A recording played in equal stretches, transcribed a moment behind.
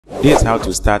This is how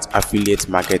to start affiliate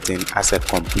marketing as a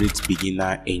complete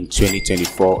beginner in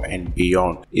 2024 and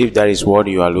beyond. If that is what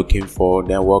you are looking for,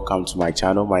 then welcome to my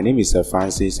channel. My name is Sir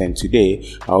Francis, and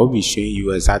today I will be showing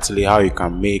you exactly how you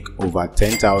can make over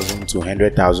 $10,000 to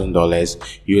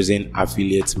 $100,000 using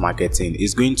affiliate marketing.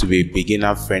 It's going to be a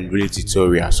beginner friendly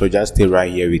tutorial, so just stay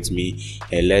right here with me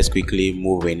and let's quickly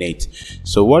move in it.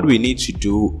 So what we need to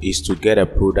do is to get a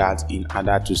product in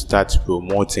order to start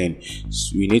promoting.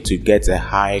 So we need to get a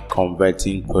high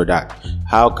converting product.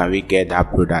 How can we get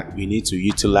that product? We need to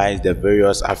utilize the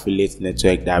various affiliate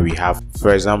network that we have.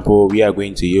 For example, we are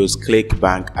going to use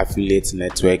ClickBank affiliate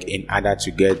network in order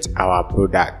to get our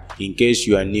product. In case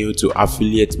you are new to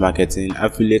affiliate marketing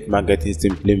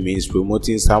simply means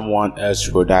promoting someone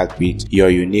else's product with your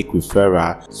unique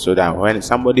referral, so that when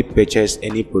somebody purchases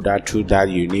any product through that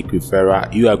unique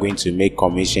referral, you are going to make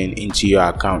commission into your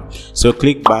account. So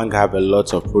ClickBank have a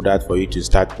lot of product for you to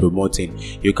start promoting.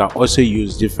 You can also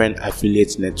use different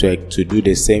affiliate network to do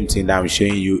the same thing that I'm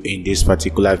showing you in this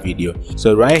particular video.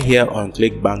 So right here on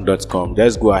clickbank.com,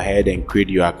 let's go ahead and create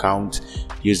your account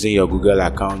using your Google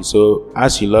account. So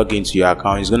as you log into your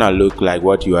account, it's gonna look like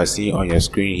what you are seeing on your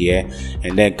screen here,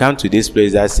 and then come to this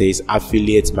place that says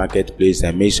affiliate marketplace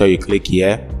and make sure you click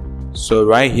here. So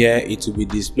right here it will be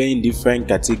displaying different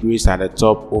categories at the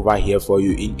top over here for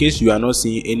you. In case you are not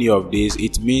seeing any of these,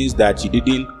 it means that you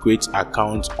didn't create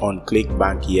account on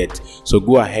ClickBank yet. So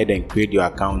go ahead and create your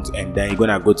account, and then you're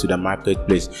gonna go to the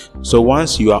marketplace. So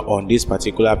once you are on this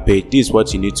particular page, this is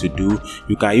what you need to do.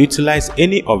 You can utilize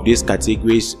any of these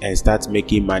categories and start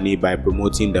making money by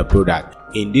promoting the product.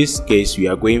 In this case, we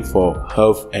are going for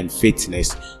health and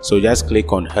fitness. So just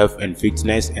click on health and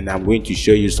fitness, and I'm going to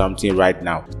show you something right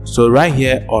now. So right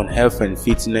here on health and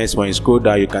fitness, when you scroll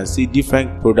down, you can see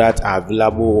different products are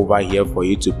available over here for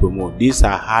you to promote. These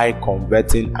are high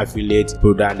converting affiliate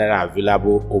products that are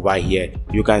available over here.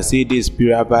 You can see this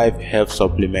Purivive health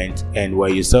supplement, and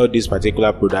when you sell this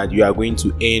particular product, you are going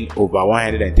to earn over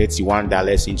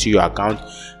 $131 into your account.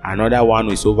 Another one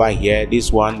is over here.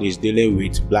 This one is dealing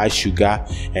with blood sugar,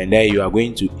 and then you are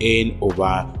going to earn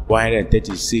over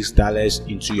 $136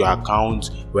 into your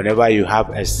account whenever you have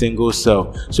a single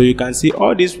sale. So you can see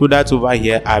all these products over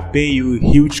here are paying you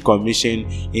huge commission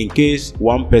in case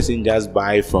one person just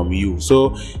buy from you.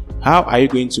 So how are you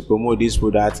going to promote this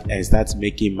product and start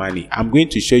making money? I'm going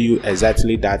to show you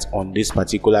exactly that on this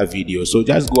particular video. So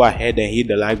just go ahead and hit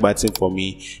the like button for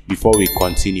me before we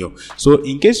continue. So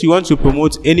in case you want to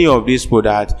promote any of these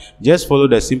products, just follow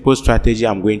the simple strategy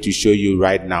I'm going to show you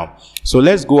right now. So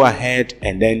let's go ahead,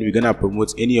 and then we're gonna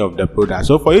promote any of the products.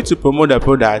 So for you to promote the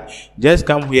product, just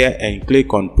come here and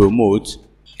click on promote,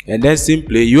 and then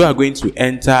simply you are going to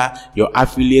enter your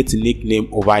affiliate nickname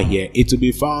over here. It will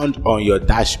be found on your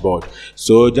dashboard.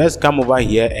 So just come over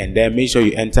here and then make sure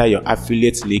you enter your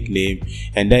affiliate nickname,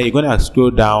 and then you're gonna scroll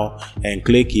down and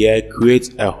click here,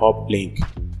 create a hop link.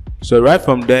 So right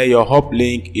from there, your hop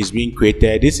link is being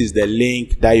created. This is the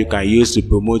link that you can use to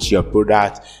promote your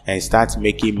product and start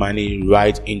making money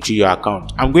right into your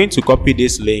account. I'm going to copy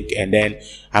this link, and then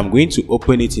I'm going to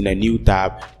open it in a new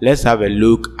tab. Let's have a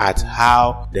look at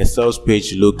how the sales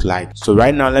page look like. So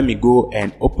right now, let me go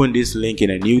and open this link in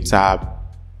a new tab.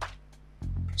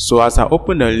 So as I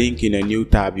open the link in a new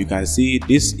tab, you can see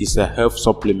this is a health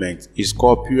supplement. It's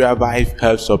called Purivive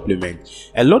health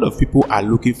supplement. A lot of people are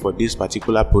looking for this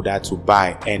particular product to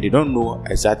buy, and they don't know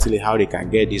exactly how they can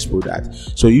get this product.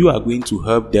 So you are going to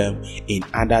help them in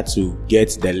order to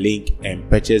get the link and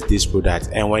purchase this product.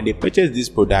 And when they purchase this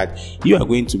product, you are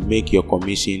going to make your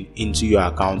commission into your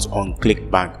account on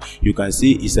ClickBank. You can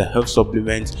see it's a health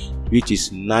supplement which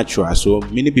is natural, so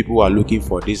many people are looking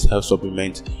for this health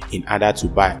supplement in order to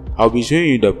buy. I'll be showing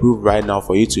you the proof right now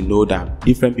for you to know that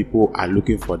different people are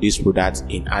looking for this product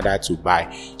in order to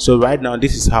buy. So right now,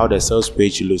 this is how the sales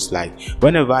page looks like.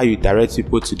 Whenever you direct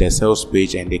people to the sales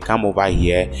page and they come over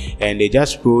here and they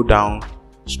just scroll down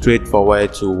straight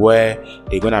forward to where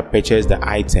they're gonna purchase the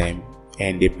item,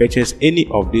 and they purchase any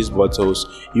of these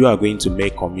bottles, you are going to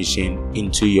make commission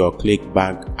into your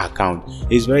ClickBank account.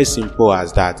 It's very simple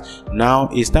as that. Now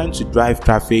it's time to drive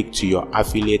traffic to your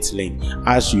affiliate link.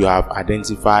 As you have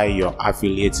identified your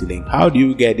affiliate link, how do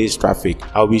you get this traffic?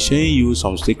 I'll be showing you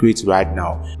some secrets right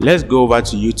now. Let's go over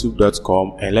to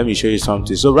youtube.com and let me show you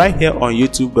something. So right here on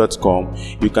youtube.com,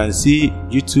 you can see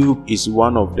YouTube is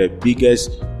one of the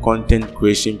biggest content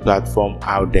creation platform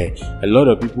out there. A lot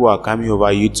of people are coming over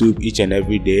YouTube each and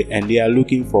every day, and they are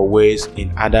looking for ways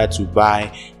in order to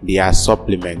buy their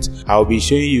supplements. I'll be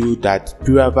showing you that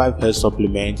Purivive health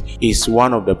supplement is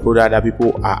one of the products that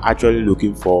people are actually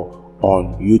looking for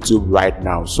on YouTube right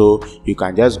now. So you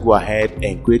can just go ahead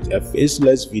and create a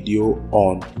faceless video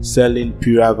on selling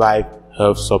Puravive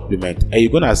health supplement, and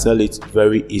you're gonna sell it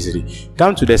very easily.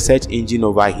 Come to the search engine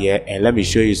over here and let me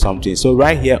show you something. So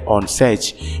right here on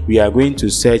search, we are going to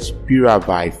search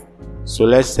Puravive. So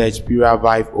let's search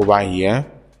Puravive over here.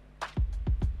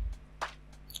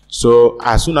 So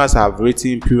as soon as I've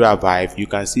written Puravive, you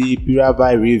can see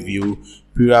Puravive review,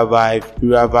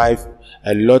 Puravive,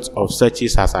 a lot of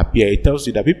searches has appeared. It tells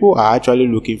you that people are actually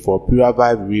looking for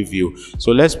Puravive review.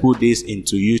 So let's put this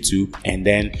into YouTube and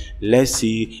then let's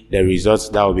see the results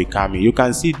that will be coming. You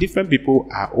can see different people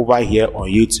are over here on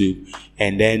YouTube,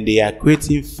 and then they are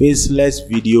creating faceless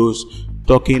videos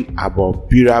talking about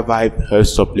Puravive health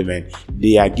supplement.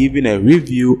 They are giving a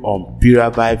review on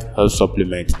Puravive health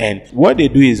supplement, and what they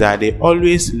do is that they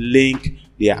always link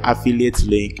their affiliate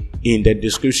link in the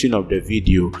description of the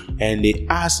video, and they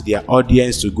ask their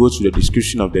audience to go to the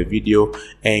description of the video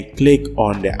and click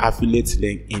on the affiliate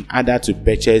link in order to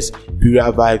purchase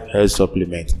Puravive health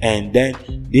supplement, and then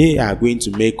they are going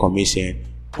to make commission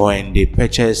when they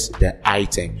purchase the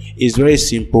item. It's very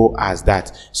simple as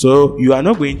that. So you are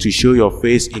not going to show your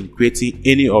face in creating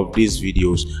any of these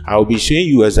videos. I will be showing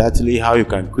you exactly how you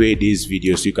can create these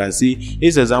videos. You can see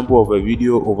this example of a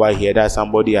video over here that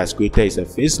somebody has created. It's a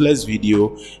faceless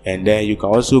video, and then you can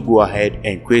also go ahead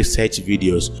and create search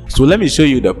videos. So let me show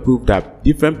you the proof that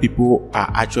different people are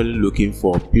actually looking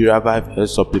for Puravive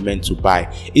health supplement to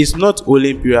buy. It's not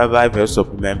only Puravive health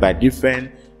supplement, but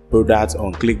different products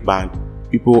on ClickBank.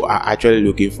 People are actually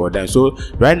looking for them. So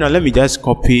right now, let me just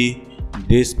copy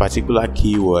this particular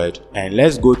keyword and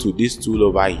let's go to this tool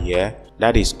over here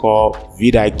that is called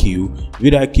vidIQ.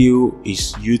 vidIQ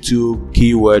is YouTube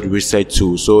keyword research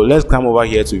tool. So let's come over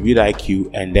here to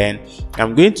vidIQ, and then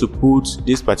I'm going to put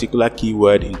this particular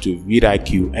keyword into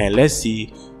vidIQ, and let's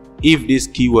see if this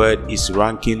keyword is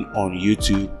ranking on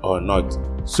YouTube or not.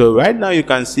 So right now you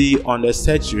can see on the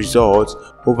search results,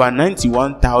 over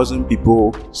 91,000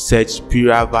 people search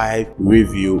Puravive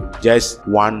review just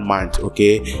 1 month.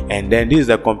 Okay, and then this is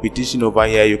the competition over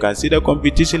here. You can see the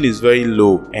competition is very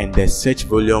low and the search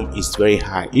volume is very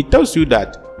high. It tells you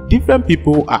that different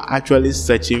people are actually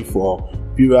searching for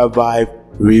Puravive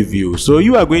review. So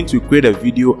you are going to create a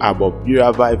video about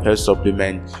Puravive health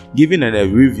supplement, giving a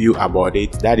review about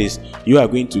it. That is, you are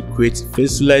going to create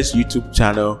faceless YouTube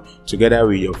channel together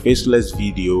with your faceless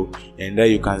video, and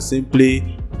then you can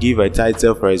simply give a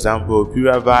title, for example,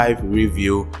 Puravive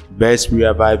review, best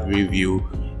Puravive review,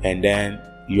 and then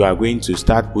you are going to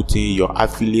start putting your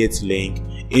affiliate link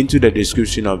into the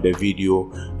description of the video,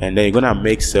 and then you're gonna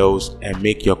make sales and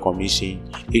make your commission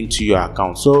into your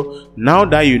account. So now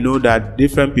that you know that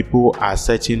different people are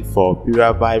searching for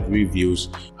Puravive reviews,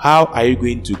 how are you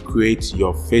going to create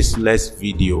your faceless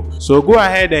video? So go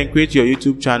ahead and create your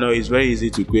YouTube channel. It's very easy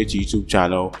to create your YouTube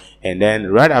channel, and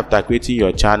then right after creating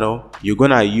your channel, you're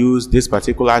gonna use this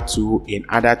particular tool in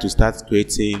order to start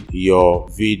creating your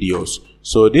videos.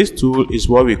 So this tool is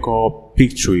what we call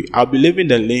Pictory. I'll be leaving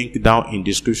the link down in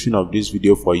description of this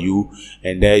video for you,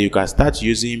 and there you can start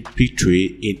using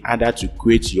Pictory in order to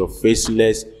create your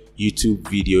faceless YouTube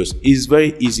videos. It's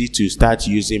very easy to start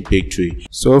using Pictory.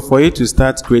 So for you to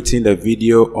start creating the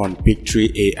video on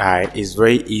Pictory AI, is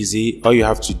very easy. All you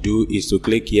have to do is to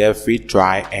click here, free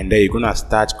trial, and then you're gonna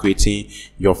start creating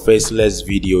your faceless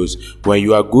videos. When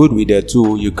you are good with the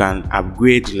tool, you can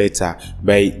upgrade later,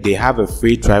 but they have a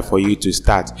free trial for you to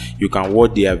start. You can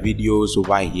watch their videos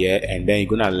over here, and then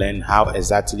you're gonna learn how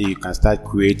exactly you can start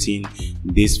creating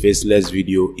this faceless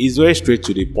video. It's very straight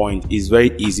to the point. It's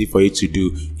very easy for you to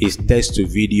do. It's text to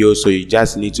video, so you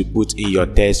just need to put in your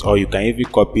text, or you can even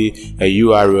copy a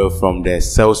URL from the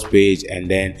sales page, and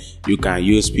then you can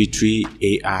use Pictory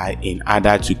AI in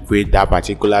order to create that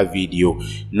particular video.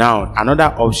 Now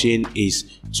another option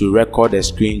is to record the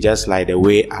screen just like the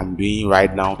way I'm doing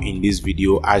right now in this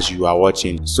video as you are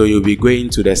watching. So you'll be going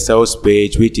to the sales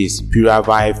page, which is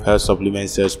Puravive health supplement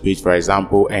sales page, for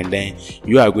example, and then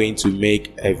you are going to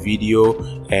make a video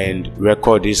and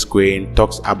record this screen,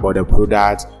 talks about the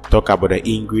product, talk about the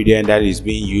ingredient that is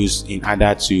being used in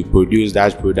order to produce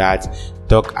that product,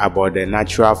 talk about the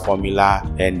natural formula,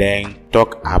 and then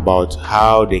talk about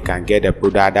how they can get the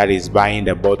product, that is buying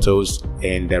the bottles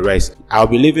and the rest. I'll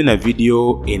be leaving a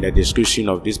video in the description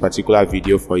of this particular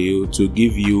video for you to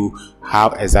give you how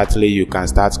exactly you can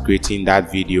start creating that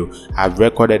video. I've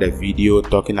recorded a video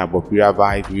talking about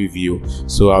Puravive review,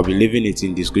 so I'll be leaving it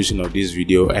in the description of this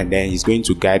video, and then it's going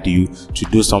to guide you to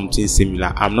do something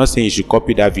similar. I'm not saying you should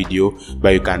copy that video, but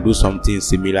you can do something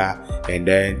similar, and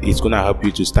then it's going to help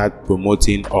you to start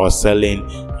promoting or selling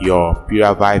your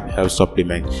Purivive health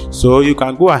supplement. So you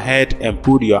can go ahead and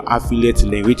put your affiliate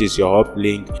link, which is your hub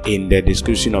link, in the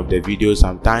description of the video.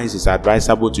 Sometimes it's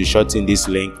advisable to shorten this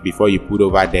link before you put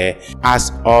over there,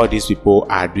 as all these people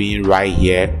are doing right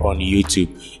here on YouTube,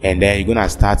 and then you're gonna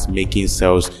start making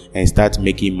sales and start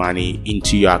making money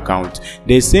into your account.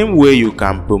 The same way you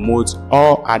can promote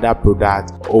all other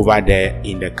products over there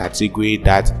in the category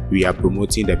that we are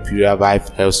promoting, the Purivive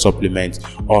health supplement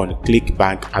on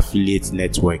ClickBank affiliate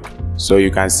network. So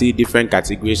you can see different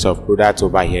categories of products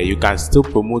over here. You can still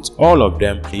promote all of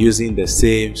them using the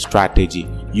same strategy.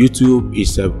 YouTube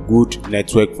is a good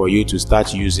network for you to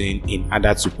start using in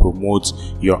order to promote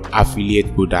your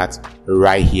affiliate products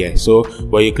right here. So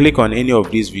when you click on any of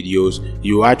these videos,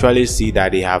 you actually see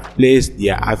that they have placed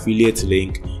their affiliate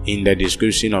link in the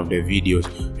description of the videos.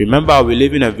 Remember, I'll be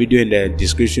leaving a video in the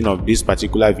description of this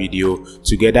particular video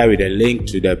together with a link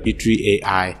to the P3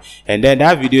 AI, and then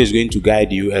that video is going to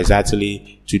guide you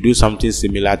exactly to do something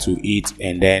similar to it,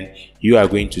 and then you are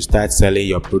going to start selling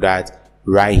your product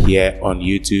right here on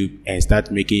YouTube and start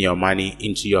making your money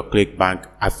into your ClickBank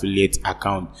affiliate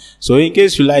account. So in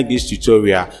case you like this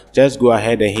tutorial, just go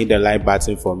ahead and hit the like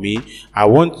button for me. I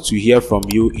want to hear from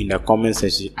you in the comment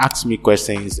section. Ask me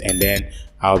questions and then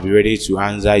I'll be ready to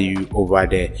answer you over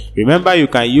there. Remember, you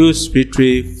can use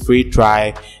P3 free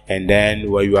trial, and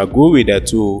then when you are good with the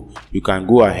tool, you can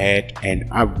go ahead and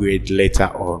upgrade later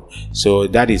on. So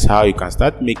that is how you can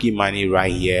start making money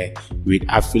right here with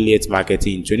affiliate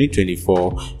marketing in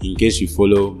 2024, in case you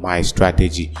follow my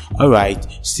strategy. All right,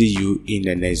 see you in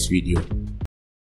the next video.